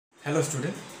Hello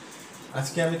student,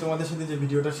 আজকে আমি তোমাদের সাথে যে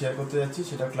ভিডিওটা শেয়ার করতে যাচ্ছি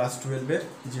সেটা ক্লাস 12-এর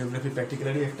জিওগ্রাফি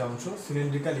প্র্যাকটিক্যালেরই একটা অংশ,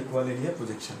 সিলিন্ড্রিক্যাল ইকুয়াল এরিয়া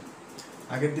প্রজেকশন।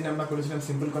 আগের দিন আমরা করেছিলাম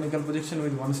simple conical projection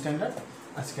with 1 standard.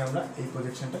 আজকে আমরা এই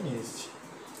প্রজেকশনটা নিয়ে এসেছি।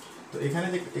 তো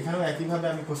এখানেও একইভাবে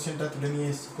আমি কোশ্চেনটা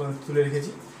তুলে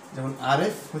রেখেছি। যেমন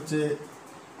আরএফ হচ্ছে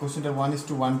কোশ্চেনটা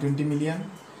 1:120 মিলিয়ন।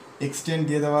 এক্সটেন্ড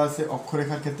দিয়ে দেওয়া আছে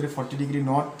অক্ষরেখার ক্ষেত্রে 40 degree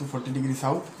north two 40 degree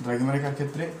south, দ্রাঘিমারেখার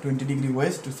ক্ষেত্রে 20 degree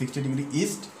West two 60 degree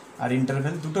east, আর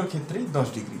ইন্টারভ্যাল দুটোর ক্ষেত্রেই 10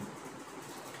 ডিগ্রি।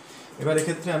 এবার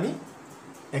এক্ষেত্রে আমি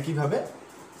একইভাবে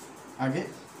আগে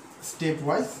স্টেপ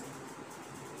ওয়াইজ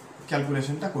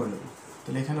ক্যালকুলেশনটা করে নেব।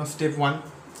 তাহলে এখানেও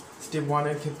স্টেপ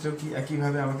ওয়ানের ক্ষেত্রেও কি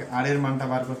একইভাবে আমাকে আর এর মানটা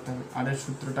বার করতে হবে। আর এর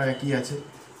সূত্রটা একই আছে,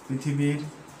 পৃথিবীর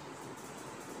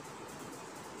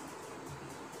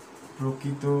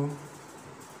প্রকৃত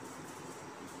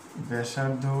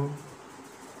ব্যাসার্ধ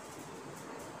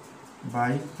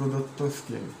বাই প্রদত্ত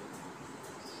স্কেল।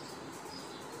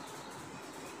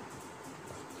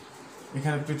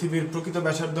 এখানে পৃথিবীর প্রকৃত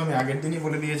ব্যাসার্ধ আমি আগের দিনই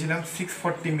বলে দিয়েছিলাম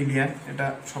 640 মিলিয়ন, এটা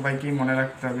সবাইকেই মনে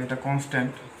রাখতে হবে, এটা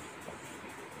কনস্ট্যান্ট,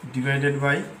 ডিভাইডেড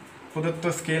বাই প্রদত্ত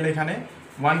স্কেল এখানে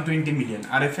 120 মিলিয়ন।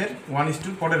 আর এফ এর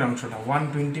 1:2 পরের অংশটা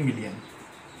 120 মিলিয়ন,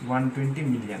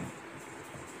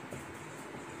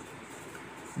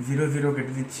 0 0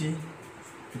 কেটে দিচ্ছি,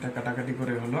 এটা কাটাকাটি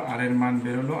করে হলো, আর এর মান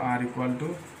বেরোলো আর ইকুয়াল টু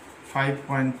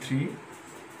 5.3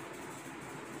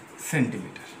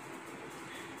 সেন্টিমিটার।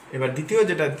 এবার দ্বিতীয়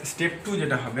যেটা স্টেপ 2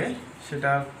 যেটা হবে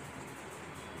সেটা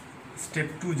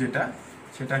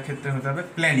ক্ষেত্রে হতে হবে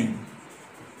প্ল্যানিং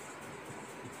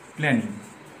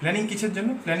কিসের জন্য?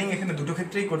 প্ল্যানিং এখানে দুটো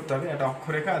ক্ষেত্রেই করতে হবে, একটা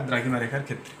অক্ষরেখা আর দ্রাঘিমা রেখার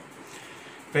ক্ষেত্রে।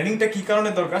 প্ল্যানিংটা কী কারণে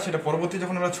দরকার সেটা পরবর্তী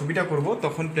যখন আমরা ছবিটা করব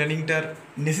তখন প্ল্যানিংটার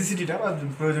নেসেসিটিটা বা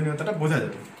প্রয়োজনীয়তাটা বোঝা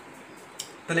যাবে।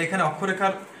 তাহলে এখানে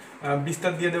অক্ষরেখার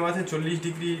বিস্তার দিয়ে দেওয়া আছে 40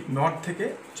 ডিগ্রি নর্থ থেকে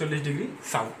 40 ডিগ্রি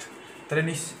সাউথ। তাহলে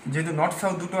যেহেতু নর্থ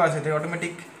সাউথ দুটো আছে তাই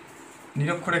অটোমেটিক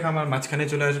নিরক্ষরেখা আমার মাঝখানে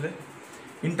চলে আসবে।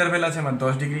 ইন্টারভ্যাল আছে আমার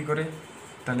 10 ডিগ্রি করে,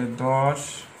 তাহলে 10,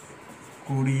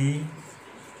 20,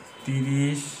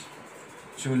 30,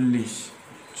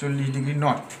 40 ডিগ্রি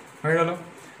নর্থ হয়ে গেল।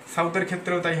 সাউথের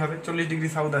ক্ষেত্রেও তাই হবে, 40 ডিগ্রি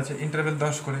সাউথ আছে, ইন্টারভ্যাল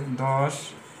 10 করে, 10,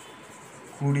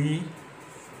 20,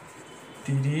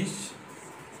 30,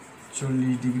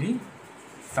 40 ডিগ্রি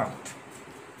সাউথ।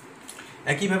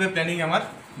 একইভাবে প্ল্যানিং আমার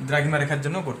দ্রাঘিমা রেখার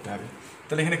জন্য করতে হবে।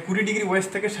 তাহলে এখানে 20 ডিগ্রি ওয়েস্ট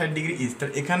থেকে 60 ডিগ্রি ইস্ট,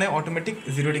 তাহলে এখানে অটোমেটিক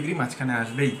 0 ডিগ্রি মাঝখানে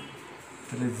আসবেই।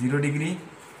 তাহলে 0 ডিগ্রি,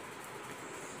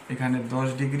 এখানে 10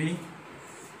 ডিগ্রি,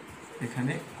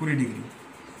 এখানে 20 ডিগ্রি,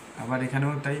 আবার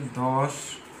এখানেও তাই 10,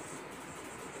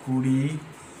 20,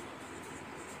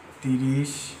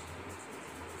 30,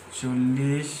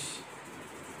 40,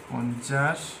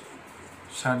 50,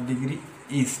 60 ডিগ্রি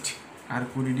ইস্ট আর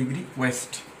 20 ডিগ্রি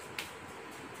ওয়েস্ট।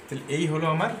 তাহলে এই হলো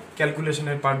আমার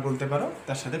ক্যালকুলেশনের পার্ট বলতে পারো,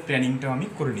 তার সাথে প্ল্যানিংটাও আমি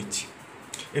করে নিচ্ছি।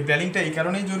 এই প্ল্যানিংটা এই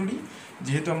কারণেই জরুরি,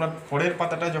 যেহেতু আমরা পরের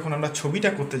পাতাটা যখন আমরা ছবিটা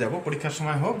করতে যাব, পরীক্ষার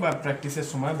সময় হোক বা প্র্যাকটিসের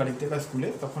সময় বাড়িতে বা স্কুলে,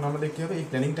 তখন আমাদের কী হবে, এই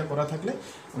প্ল্যানিংটা করা থাকলে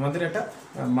আমাদের একটা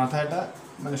মাথায় একটা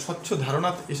মানে স্বচ্ছ ধারণা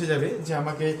এসে যাবে যে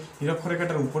আমাকে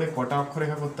নিরক্ষরেখাটার উপরে কটা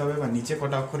অক্ষরেখা করতে হবে বা নিচে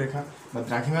কটা অক্ষরেখা বা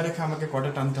দ্রাঘিমা রেখা আমাকে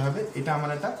কটা টানতে হবে, এটা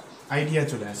আমার একটা আইডিয়া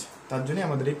চলে আসে। তার জন্যই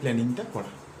আমাদের এই প্ল্যানিংটা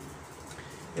করা।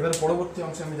 এবার পরবর্তী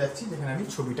অংশে আমি যাচ্ছি যেখানে আমি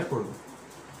ছবিটা করব।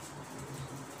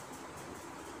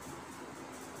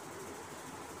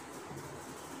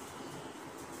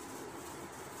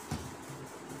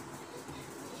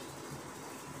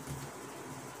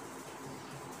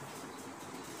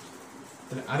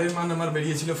 তাহলে আর এর মান আমার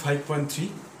বেরিয়েছিল 5.3।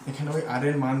 এখানে ওই আর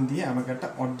এর মান দিয়ে আমাকে একটা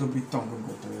অর্ধবৃত্ত অঙ্কন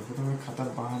করতে হবে। প্রথমে খাতার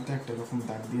বাঁ হাতে একটা এরকম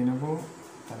দাগ দিয়ে নেব,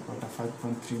 তারপর একটা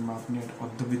 5.3 মাপ নিয়ে একটা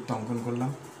অর্ধবৃত্ত অঙ্কন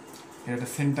করলাম। এর একটা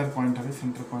সেন্টার পয়েন্ট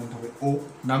হবে ও,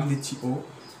 নাম দিচ্ছি ও।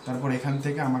 তারপর এখান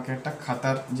থেকে আমাকে একটা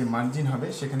খাতার যে মার্জিন হবে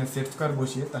সেখানে সেট স্কোয়ার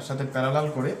বসিয়ে তার সাথে প্যারালাল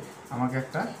করে আমাকে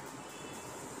একটা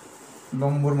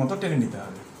লম্বর মতো টেনে নিতে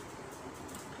হবে।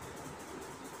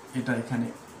 এটা এখানে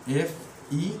এফ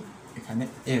ই, এখানে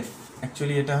এফ,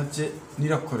 অ্যাকচুয়ালি এটা হচ্ছে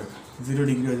নিরক্ষরেখা, 0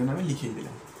 ডিগ্রি, ওই জন্য আমি লিখিয়ে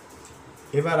দিলাম।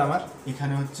 এবার আমার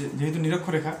এখানে হচ্ছে যেহেতু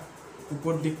নিরক্ষরেখা,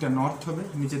 উপর দিকটা নর্থ হবে,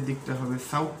 নিচের দিকটা হবে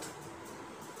সাউথ।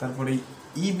 তারপরে এই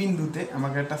ই বিন্দুতে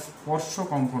আমাকে একটা স্পর্শক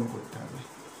অঙ্কন করতে হবে,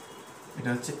 এটা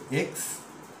হচ্ছে এক্স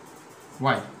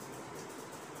ওয়াই।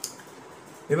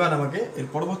 এবার আমাকে এর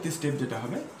পরবর্তী স্টেপ যেটা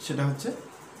হবে সেটা হচ্ছে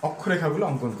অক্ষরেখাগুলো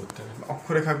অঙ্কন করতে হবে,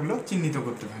 অক্ষরেখাগুলো চিহ্নিত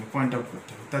করতে হবে, পয়েন্ট আউট করতে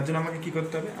হবে। তার জন্য আমাকে কী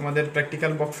করতে হবে, আমাদের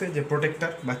প্র্যাকটিক্যাল বক্সে যে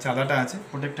প্রোটেক্টর বা চাঁদাটা আছে,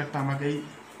 প্রোটেক্টরটা আমাকে এই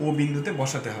ও বিন্দুতে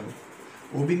বসাতে হবে।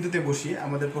 ও বিন্দুতে বসিয়ে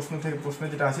আমাদের প্রশ্ন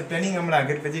যেটা আছে, প্ল্যানিং আমরা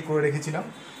আগের পেজেই করে রেখেছিলাম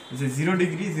যে 0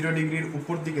 ডিগ্রির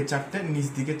উপর দিকে 4টে, নিচ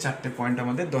দিকে 4টে পয়েন্ট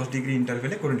আমাদের 10 ডিগ্রি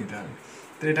ইন্টারভেলে করে নিতে হবে।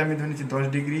 তো এটা আমি ধরে নিচ্ছি 10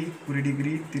 ডিগ্রি, 20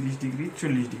 ডিগ্রি, 30 ডিগ্রি,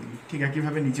 40 ডিগ্রি। ঠিক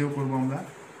একইভাবে নিচেও করবো আমরা।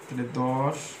 তাহলে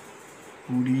 10,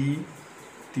 20,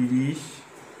 30,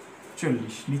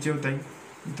 40, নিচেও তাই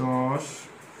 10,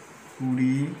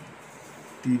 20,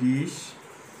 30,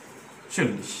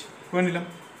 40 করে নিলাম।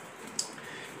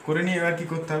 করে নিয়ে এবার কী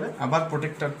করতে হবে, আবার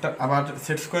প্রোটেক্টরটা আবার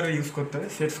সেট স্কোয়ারের ইউজ করতে হবে।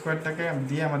 সেট স্কোয়ারটাকে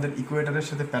দিয়ে আমাদের ইকুয়েটারের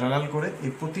সাথে প্যারালাল করে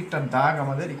এই প্রত্যেকটা দাগ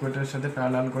আমাদের ইকুয়েটারের সাথে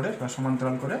প্যারালাল করে বা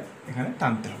সমান্তরাল করে এখানে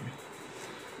টানতে হবে।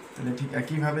 তাহলে ঠিক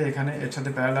একইভাবে এখানে এর সাথে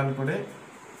প্যারালাল করে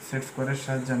সেট স্কোয়ারের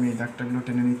সাহায্যে আমি এই দাগটাগুলো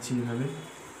টেনে নিচ্ছি। এইভাবে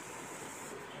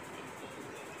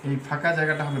এই ফাঁকা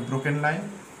জায়গাটা হবে ব্রোকেন লাইন,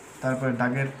 তারপরে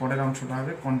দাগের পরের অংশটা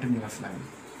হবে কন্টিনিউয়াস লাইন।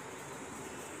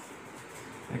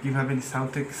 একইভাবে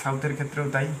সাউথের ক্ষেত্রেও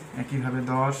তাই, একইভাবে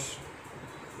 10,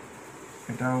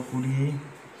 এটাও 20,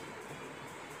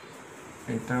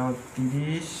 এটাও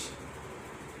 30,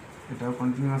 এটাও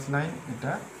কন্টিনিউয়াস লাইন,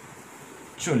 এটা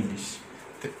 40।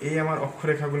 তো এই আমার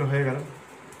অক্ষরেখাগুলো হয়ে গেল।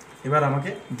 এবার আমাকে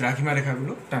দ্রাঘিমা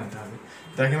রেখাগুলো টানতে হবে।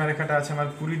 দ্রাঘিমা রেখাটা আছে আমার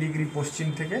 20 ডিগ্রি পশ্চিম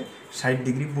থেকে 60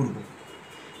 ডিগ্রি পূর্ব।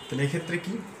 তাহলে এক্ষেত্রে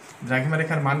কি, দ্রাঘিমা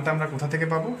রেখার মানটা আমরা কোথা থেকে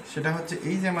পাবো, সেটা হচ্ছে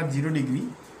এই যে আমার 0 ডিগ্রি,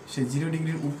 সেই 0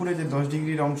 ডিগ্রির উপরে যে 10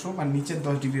 ডিগ্রির অংশ বা নিচের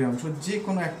 10 ডিগ্রির অংশ, যে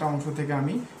কোনো একটা অংশ থেকে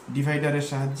আমি ডিভাইডারের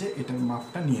সাহায্যে এটার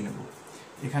মাপটা নিয়ে নেব।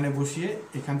 এখানে বসিয়ে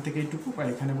এখান থেকে এইটুকু বা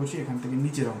এখানে বসিয়ে এখান থেকে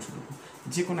নিচের অংশটুকু,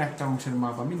 যে কোনো একটা অংশের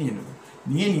মাপ আমি নিয়ে নেব।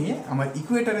 নিয়ে আমার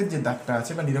ইকুয়েটারের যে দাগটা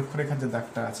আছে বা নিরক্ষরেখার যে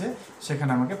দাগটা আছে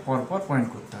সেখানে আমাকে পরপর পয়েন্ট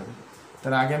করতে হবে।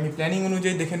 তার আগে আমি প্ল্যানিং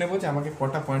অনুযায়ী দেখে নেব যে আমাকে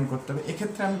কটা পয়েন্ট করতে হবে।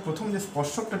 এক্ষেত্রে আমি প্রথম যে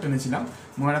স্পর্শকটা টেনেছিলাম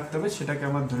মনে রাখতে হবে, সেটাকে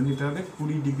আমার ধরে নিতে হবে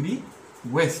 20 ডিগ্রি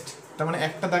ওয়েস্ট। তার মানে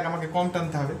একটা দাগ আমাকে কম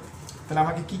টানতে হবে। তাহলে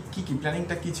আমাকে কি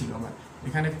প্ল্যানিংটা কী ছিল, আমার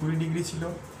এখানে 20 ডিগ্রি ছিল,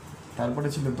 তারপরে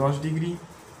ছিল 10 ডিগ্রি,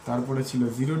 তারপরে ছিল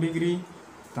 0 ডিগ্রি,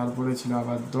 তারপরে ছিল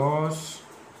আবার 10,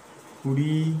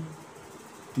 20,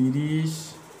 30,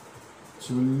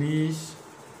 40,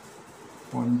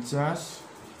 50,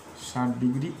 60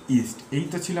 ডিগ্রি ইস্ট। এই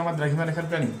তো ছিল আমার দ্রাঘিমা রেখার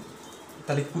প্ল্যানিং।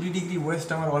 তাহলে 20 ডিগ্রি ওয়েস্ট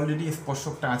আমার অলরেডি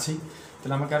স্পর্শকটা আছেই।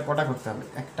 তাহলে আমাকে আর কটা করতে হবে,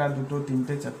 1, 2, 3,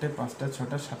 4, 5,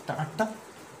 6, 7, 8টা।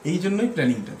 এই জন্যই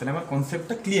প্ল্যানিংটা। তাহলে আমার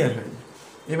কনসেপ্টটা ক্লিয়ার হয়ে যায়।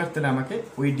 এবার তাহলে আমাকে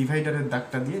ওই ডিভাইডারের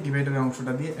দাগটা দিয়ে, ডিভাইডারের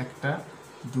অংশটা দিয়ে 1,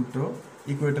 2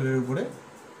 ইকুয়েটারের উপরে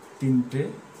 3,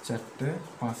 4,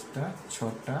 5,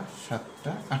 6,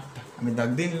 7, 8টা আমি দাগ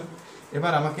দিয়ে নিলাম।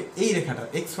 এবার আমাকে এই রেখাটা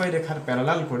XY রেখার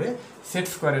প্যারালাল করে সেট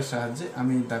স্কোয়ারের সাহায্যে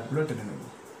আমি এই দাগগুলো টেনে নেব।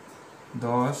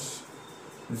 10,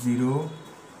 0,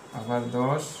 আবার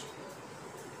 10,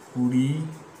 20,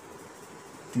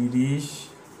 30,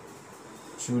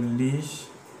 40,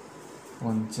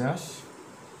 50,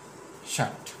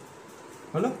 60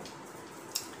 হলো।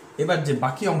 এবার যে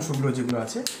বাকি অংশগুলো যেগুলো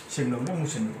আছে সেগুলো আমরা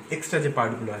মুছে নেব। এক্সট্রা যে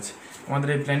পার্টগুলো আছে, আমাদের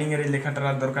এই প্ল্যানিংয়ের এই লেখাটার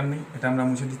আর দরকার নেই, এটা আমরা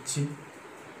মুছে দিচ্ছি।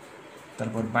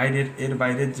 তারপর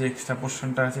বাইরের যে এক্সট্রা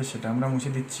পোর্শনটা আছে সেটা আমরা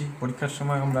মুছে দিচ্ছি। পরীক্ষার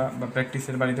সময় আমরা বা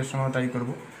প্র্যাকটিসের বাড়িতে সময় তাই করব।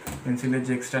 পেন্সিলের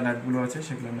যে এক্সট্রা দাগগুলো আছে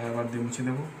সেগুলো আমরা আবার দিয়ে মুছে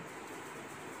দেবো।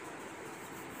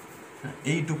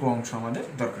 এইটুকু অংশ আমাদের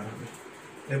দরকার হবে।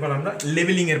 এরপর আমরা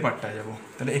লেবেলিংয়ের পার্টটা যাব।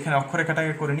 তাহলে এখানে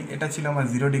অক্ষরেখাটাকে করে নিই। এটা ছিল আমার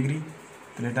 0 ডিগ্রি,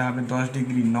 তাহলে এটা হবে 10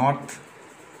 ডিগ্রি নর্থ,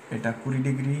 এটা 20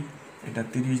 ডিগ্রি, এটা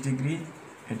 30 ডিগ্রি,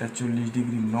 এটা 40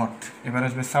 ডিগ্রি নর্থ। এবার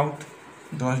আসবে south,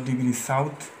 10 degree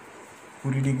south,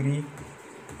 20 degree,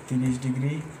 30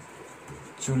 degree,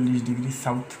 40 degree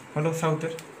south হলো।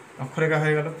 সাউথের অক্ষরেখা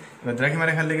হয়ে গেল। এবার দ্রাঘিমা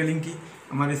রেখার লেবেলিং কি,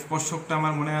 আমার স্পর্শকটা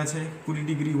আমার মনে আছে 20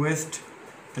 ডিগ্রি ওয়েস্ট।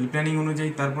 তাহলে প্ল্যানিং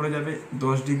অনুযায়ী তারপরে যাবে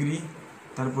 10 ডিগ্রি,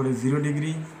 তারপরে 0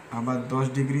 ডিগ্রি, আবার 10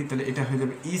 ডিগ্রি, তাহলে এটা হয়ে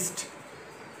যাবে ইস্ট।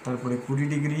 তারপরে 20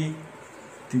 degree,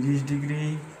 30 degree,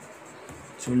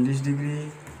 40 degree,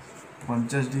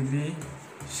 50 degree,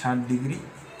 60 degree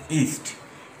east.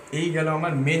 এই গেল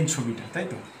আমার মেন ছবিটা, তাই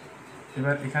তো।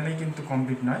 এবার এখানেই কিন্তু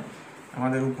কমপ্লিট নয়,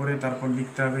 আমাদের উপরে তারপর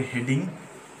লিখতে হবে হেডিং,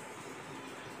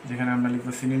 যেখানে আমরা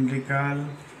লিখবো সিলিন্ড্রিক্যাল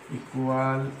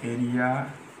ইকুয়াল এরিয়া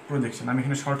প্রজেকশন। আমি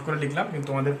এখানে শর্ট করে লিখলাম, কিন্তু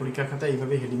তোমাদের পরীক্ষার খাতায়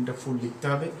এইভাবে হেডিংটা ফুল লিখতে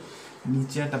হবে।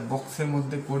 নিচে একটা বক্সের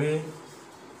মধ্যে করে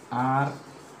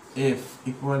RF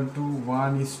ইকুয়াল টু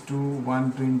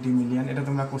 1:120 মিলিয়ন, এটা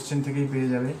তোমরা কোশ্চেন থেকেই পেয়ে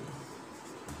যাবে,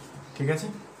 ঠিক আছে।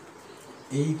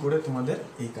 এই করে তোমাদের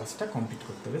এই কাজটা কমপ্লিট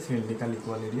করতে হবে, সিলিন্ড্রিক্যাল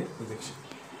ইকুয়াল এরিয়া প্রজেকশন।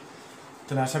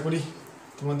 তাহলে আশা করি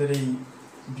তোমাদের এই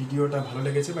ভিডিওটা ভালো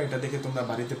লেগেছে বা এটা দেখে তোমরা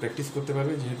বাড়িতে প্র্যাকটিস করতে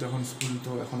পারবে। যেহেতু এখন স্কুল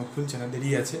তো এখনও খুলছে না, দেরি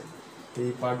আছে, তো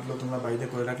এই পার্টগুলো তোমরা বাড়িতে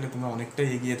করে রাখলে তোমরা অনেকটাই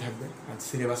এগিয়ে থাকবে। আর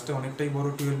সিলেবাসটা অনেকটাই বড়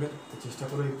 12-এর, তো চেষ্টা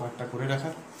করো এই পার্টটা করে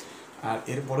রাখার। আর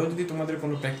এরপরেও যদি তোমাদের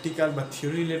কোনো প্র্যাকটিক্যাল বা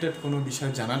থিওরি রিলেটেড কোনো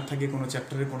বিষয় জানার থাকে, কোনো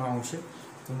চ্যাপ্টারের কোনো অংশে,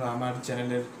 তোমরা আমার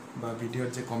চ্যানেলের বা ভিডিওর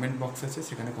যে কমেন্ট বক্স আছে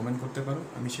সেখানে কমেন্ট করতে পারো।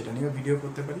 আমি সেটা নিয়েও ভিডিও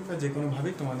করতে পারি বা যে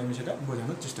কোনোভাবেই তোমাদের আমি সেটা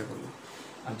বোঝানোর চেষ্টা করব।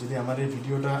 আর যদি আমার এই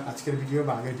ভিডিওটা, আজকের ভিডিও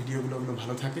বা আগের ভিডিওগুলো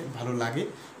ভালো লাগে,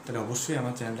 তাহলে অবশ্যই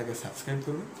আমার চ্যানেলটাকে সাবস্ক্রাইব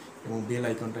করবে এবং বেল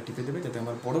আইকনটা টিপে দেবে, যাতে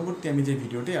আমার পরবর্তী আমি যে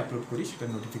ভিডিওটি আপলোড করি সেটার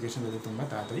নোটিফিকেশন যাতে তোমরা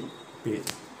তাড়াতাড়ি পেয়ে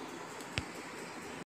যাও।